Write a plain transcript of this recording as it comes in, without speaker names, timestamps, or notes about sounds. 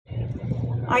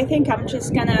I think I'm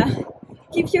just gonna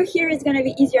keep you here. It's gonna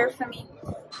be easier for me.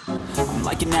 I'm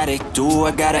like an addict, do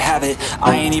I gotta have it.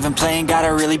 I ain't even playing, got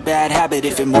a really bad habit.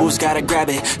 If it moves, gotta grab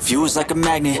it, fuse like a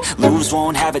magnet. Lose,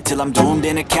 won't have it till I'm doomed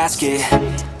in a casket.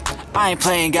 I ain't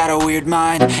playing, got a weird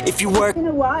mind. If you work in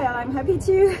a while, I'm happy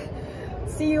to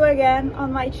see you again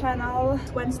on my channel.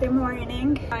 It's Wednesday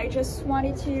morning. I just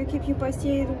wanted to keep you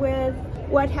posted with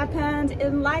what happened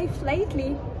in life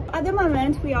lately. At the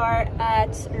moment we are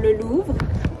at Le Louvre.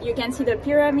 You can see the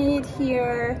pyramid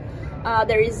here.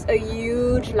 There is a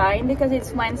huge line because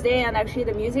it's Wednesday, and actually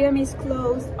the museum is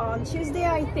closed on Tuesday,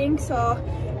 I think, so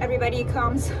everybody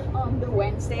comes on the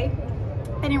Wednesday.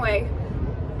 Anyway,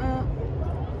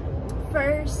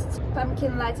 first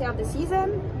pumpkin latte of the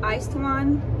season, iced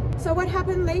one. So what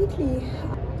happened lately?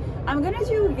 I'm gonna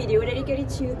do a video dedicated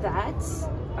to that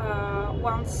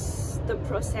once the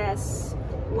process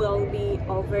will be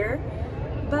over,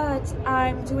 but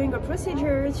I'm doing a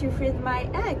procedure to freeze my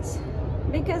eggs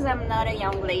because I'm not a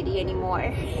young lady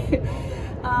anymore.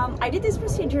 I did this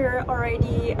procedure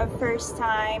already a first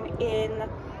time in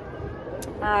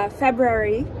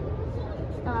February.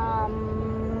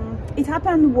 It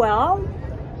happened well,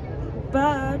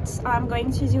 but I'm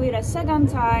going to do it a second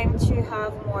time to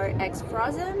have more eggs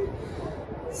frozen.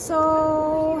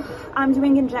 So I'm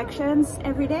doing injections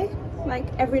every day, like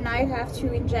every night I have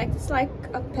to inject. It's like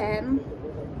a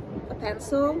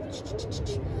pencil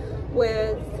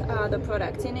with the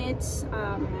product in it,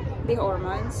 the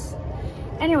hormones.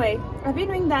 Anyway, I've been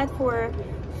doing that for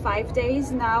 5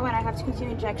 days now, and I have to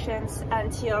continue injections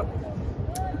until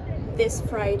this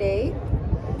Friday.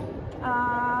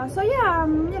 So yeah,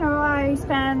 you know, I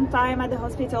spend time at the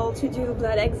hospital to do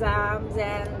blood exams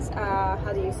and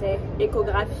how do you say,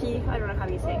 echography, I don't know how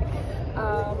you say.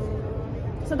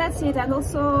 So that's it. And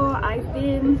also I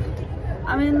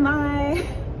mean my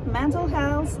mental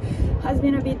health has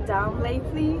been a bit down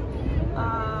lately.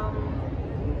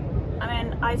 I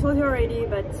mean, I told you already,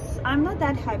 but I'm not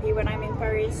that happy when I'm in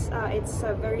Paris. It's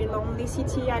a very lonely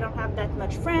city. I don't have that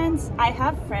much friends. I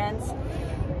have friends,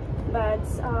 but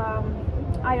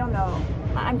I don't know,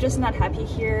 I'm just not happy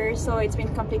here. So it's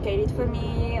been complicated for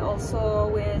me also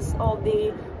with all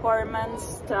the hormone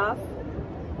stuff.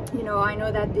 You know, I know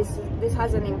that this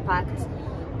has an impact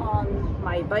on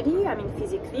my body, I mean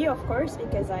physically of course,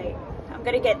 because I'm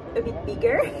gonna get a bit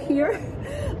bigger here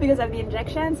because of the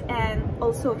injections, and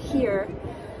also here.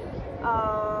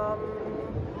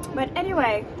 But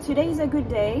anyway, today is a good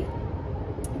day.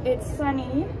 It's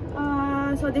sunny.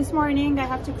 So this morning I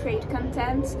have to create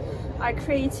content. I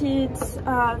created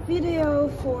a video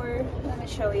for, let me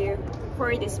show you,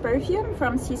 for this perfume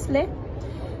from Sisley.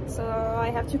 So I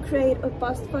have to create a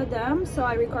post for them. So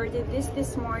I recorded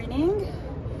this morning,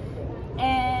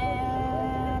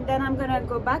 and then I'm gonna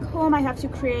go back home. I have to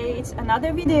create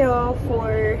another video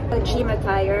for a gym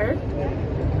attire.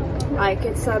 Like,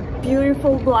 it's a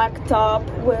beautiful black top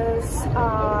with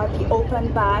the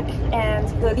open back and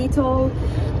the little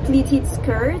pleated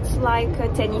skirt, like a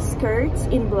tennis skirt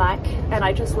in black, and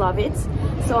I just love it.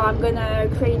 So I'm gonna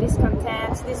create this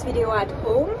content, this video at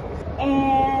home.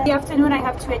 And in the afternoon I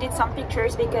have to edit some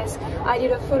pictures because I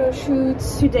did a photo shoot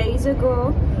 2 days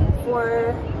ago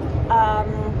for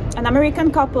an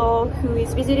American couple who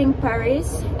is visiting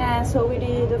Paris, and so we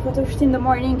did a photo shoot in the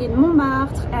morning in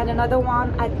Montmartre and another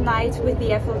one at night with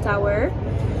the Eiffel Tower.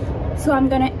 So I'm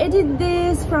gonna edit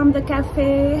this from the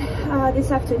cafe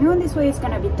this afternoon. This way it's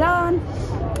gonna be done,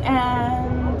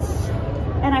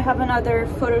 and I have another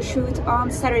photo shoot on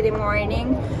Saturday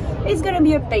morning. It's gonna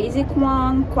be a basic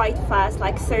one, quite fast,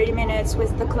 like 30 minutes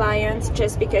with the client,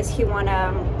 just because he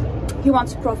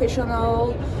wants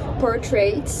professional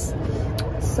portraits.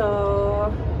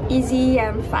 So easy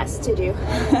and fast to do.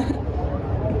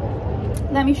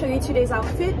 Let me show you today's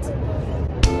outfit.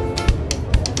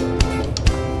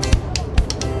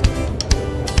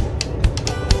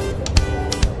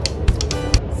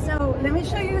 So let me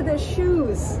show you the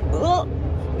shoes. Oh,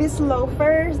 these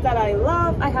loafers that I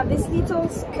love. I have this little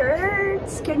skirt.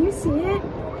 Can you see it?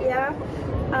 Yeah.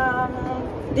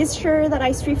 This shirt that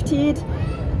I thrifted.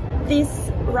 This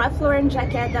Ralph Lauren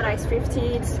jacket that I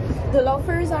thrifted. The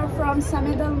loafers are from Saint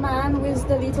Edelman with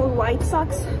the little white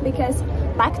socks because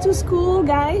back to school,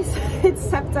 guys. It's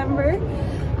September.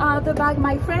 The bag,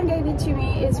 my friend gave it to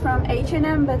me, is from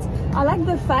H&M, but I like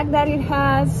the fact that it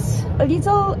has a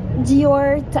little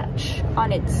Dior touch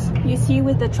on it. You see,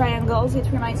 with the triangles, it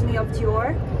reminds me of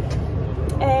Dior.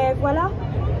 Et voila.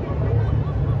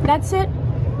 That's it.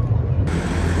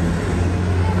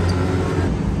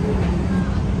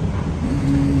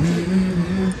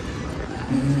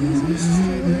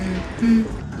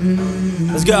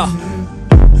 Let's go.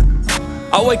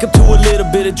 I wake up to a little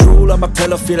bit of drool on my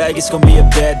pillow, feel like it's gonna be a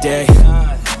bad day.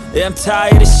 Yeah, I'm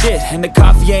tired of shit, and the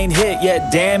coffee ain't hit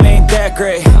yet, damn, ain't that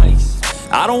great.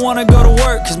 I don't wanna go to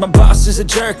work, cause my boss is a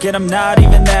jerk, and I'm not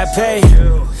even that paid.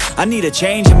 I need a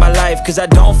change in my life, cause I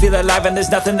don't feel alive, and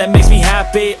there's nothing that makes me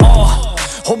happy.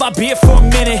 Hold my beer for a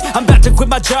minute, I'm about to quit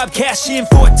my job, cash in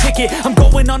for a ticket. I'm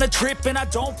going on a trip, and I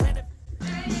don't plan to...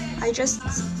 I just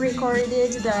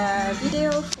recorded the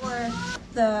video for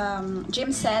the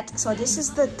gym set. So this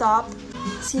is the top,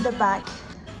 see the back,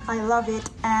 I love it.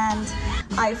 And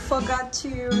I forgot to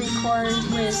record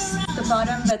with the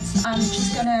bottom, but I'm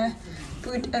just gonna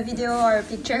put a video or a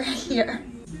picture here.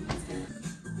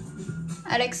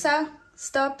 Alexa,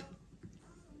 stop.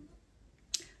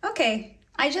 Okay,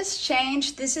 I just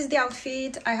changed. This is the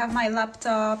outfit. I have my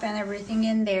laptop and everything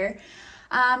in there.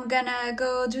 I'm gonna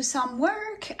go do some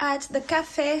work at the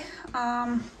cafe.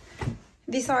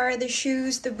 These are the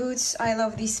shoes, the boots. I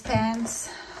love these pants,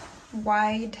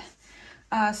 wide.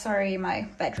 Sorry, my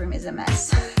bedroom is a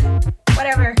mess.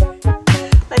 Whatever,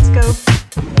 let's go.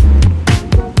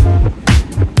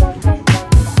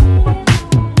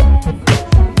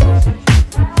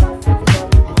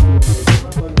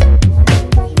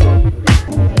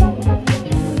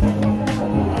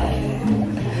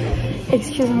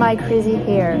 Excuse my crazy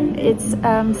hair. It's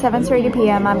 7:30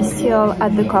 p.m. I'm still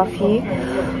at the coffee.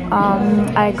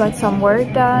 I got some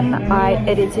work done. I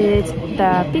edited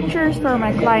the pictures for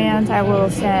my client. I will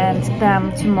send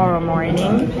them tomorrow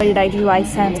morning. What did I do? I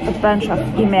sent a bunch of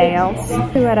emails.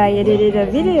 But I edited a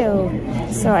video.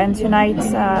 So, and tonight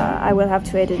I will have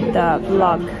to edit the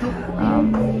vlog.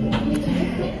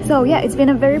 So yeah, it's been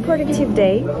a very productive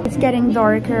day. It's getting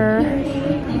darker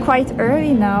quite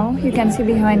early now. You can see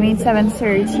behind me it's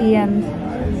 7:30 and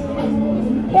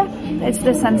yeah, it's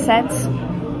the sunset.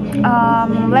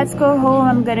 Let's go home.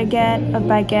 I'm gonna get a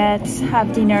baguette,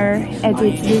 have dinner,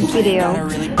 edit this video.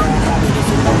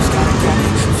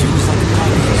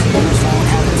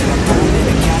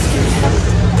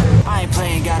 I ain't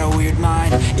playing, got a weird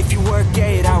mind. If you work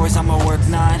 8 hours, I'ma work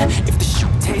 9. If the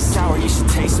shoot tastes sour, you should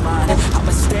taste mine.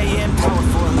 I'ma stay in power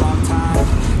for a long time.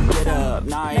 Get up,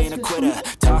 nah, I ain't a quitter.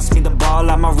 Toss me the ball,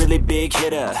 I'm a really big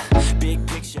hitter. Big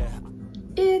picture.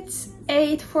 It's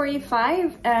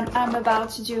 8:45 and I'm about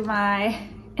to do my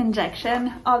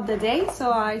injection of the day.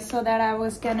 So I saw that I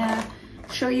was gonna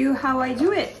show you how I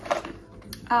do it.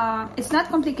 It's not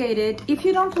complicated. If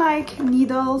you don't like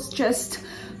needles, just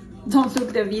don't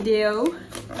look the video.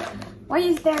 Why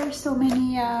is there so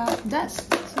many dust?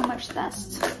 So much dust.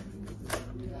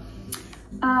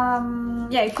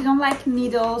 Yeah, if you don't like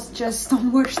needles, just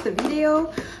don't watch the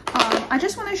video. I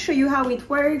just want to show you how it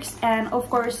works, and of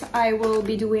course I will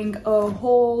be doing a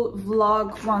whole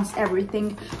vlog once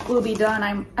everything will be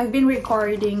done. I've been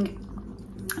recording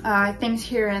things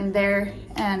here and there,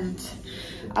 and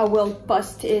I will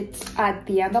post it at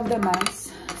the end of the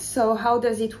month. So how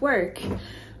does it work?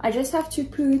 I just have to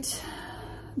put,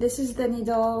 this is the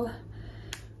needle,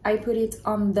 I put it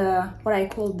on the, what I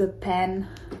call the pen,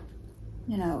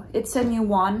 you know, it's a new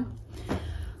one.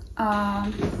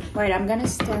 Wait, I'm gonna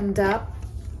stand up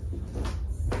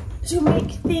to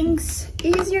make things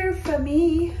easier for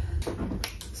me.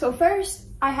 So first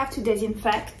I have to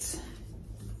disinfect.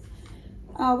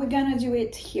 We're gonna do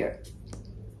it here.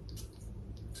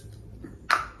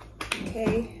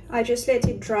 Okay, I just let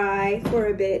it dry for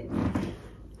a bit.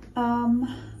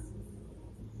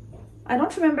 I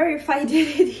don't remember if I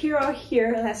did it here or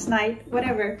here last night,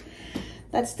 whatever,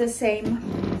 that's the same.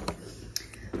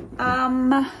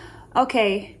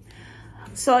 Okay,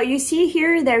 so you see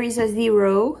here there is a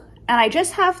 0 and I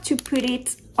just have to put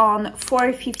it on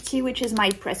 450, which is my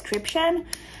prescription.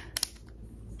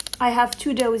 I have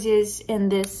 2 doses in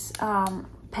this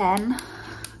pen.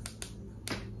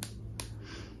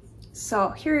 So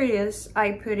here it is,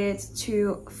 I put it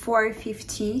to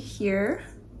 450 here.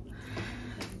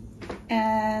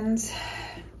 And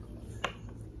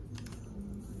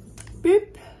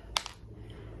boop.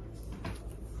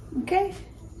 Okay.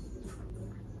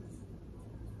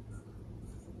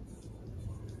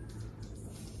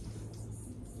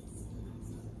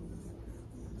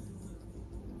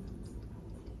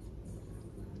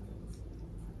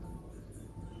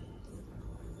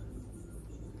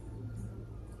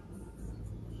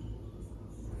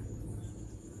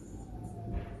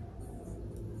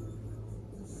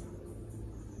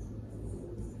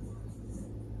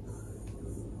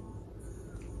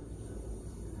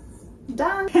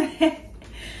 Done.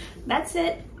 That's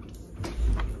it.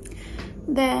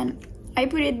 Then I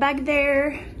put it back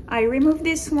there. I remove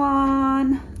this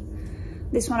one.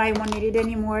 This one I won't need it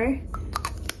anymore.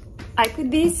 I put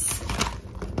this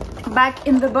back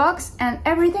in the box, and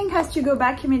everything has to go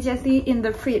back immediately in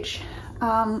the fridge.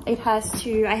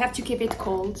 I have to keep it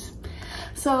cold.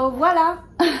 So voila.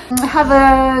 Have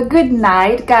a good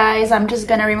night, guys. I'm just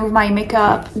gonna remove my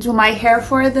makeup, do my hair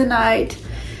for the night,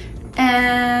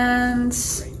 and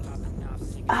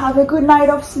have a good night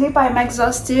of sleep. I'm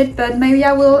exhausted, but maybe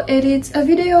I will edit a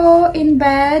video in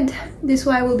bed. This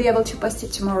way I will be able to post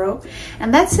it tomorrow.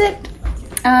 And that's it.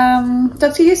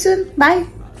 Talk to you soon. Bye.